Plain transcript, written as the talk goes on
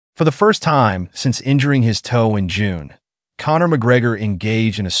For the first time since injuring his toe in June, Conor McGregor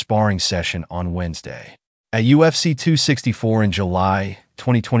engaged in a sparring session on Wednesday. At UFC 264 in July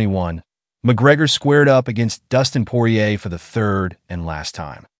 2021, McGregor squared up against Dustin Poirier for the third and last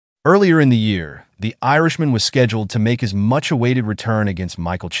time. Earlier in the year, the Irishman was scheduled to make his much-awaited return against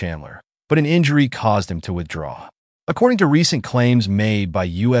Michael Chandler, but an injury caused him to withdraw. According to recent claims made by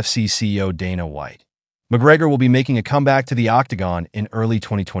UFC CEO Dana White, McGregor will be making a comeback to the octagon in early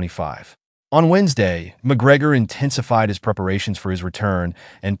 2025. On Wednesday, McGregor intensified his preparations for his return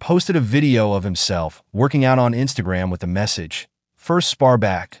and posted a video of himself working out on Instagram with the message, "First spar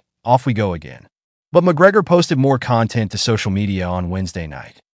back, off we go again." But McGregor posted more content to social media on Wednesday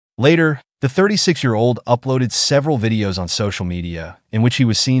night. Later, the 36-year-old uploaded several videos on social media in which he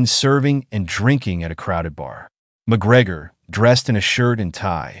was seen serving and drinking at a crowded bar. McGregor, dressed in a shirt and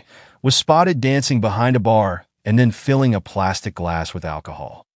tie, was spotted dancing behind a bar and then filling a plastic glass with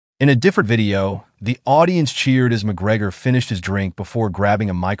alcohol. In a different video, the audience cheered as McGregor finished his drink before grabbing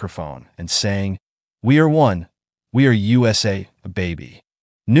a microphone and saying, "We are one. We are USA, baby."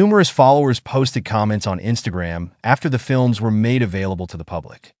 Numerous followers posted comments on Instagram after the films were made available to the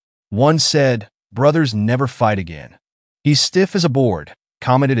public. One said, "Brothers never fight again. He's stiff as a board,"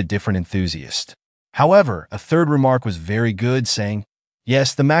 commented a different enthusiast. However, a third remark was very good, saying,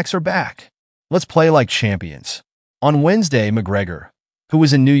 "Yes, the Macs are back. Let's play like champions." On Wednesday, McGregor, who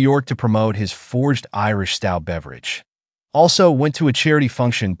was in New York to promote his forged Irish stout beverage, also went to a charity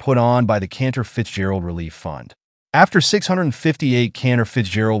function put on by the Cantor Fitzgerald Relief Fund. After 658 Cantor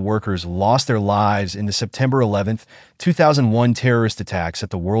Fitzgerald workers lost their lives in the September 11, 2001 terrorist attacks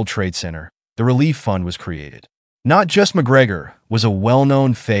at the World Trade Center, the Relief Fund was created. Not just McGregor was a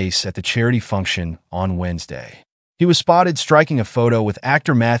well-known face at the charity function on Wednesday. He was spotted striking a photo with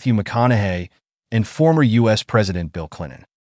actor Matthew McConaughey and former U.S. President Bill Clinton.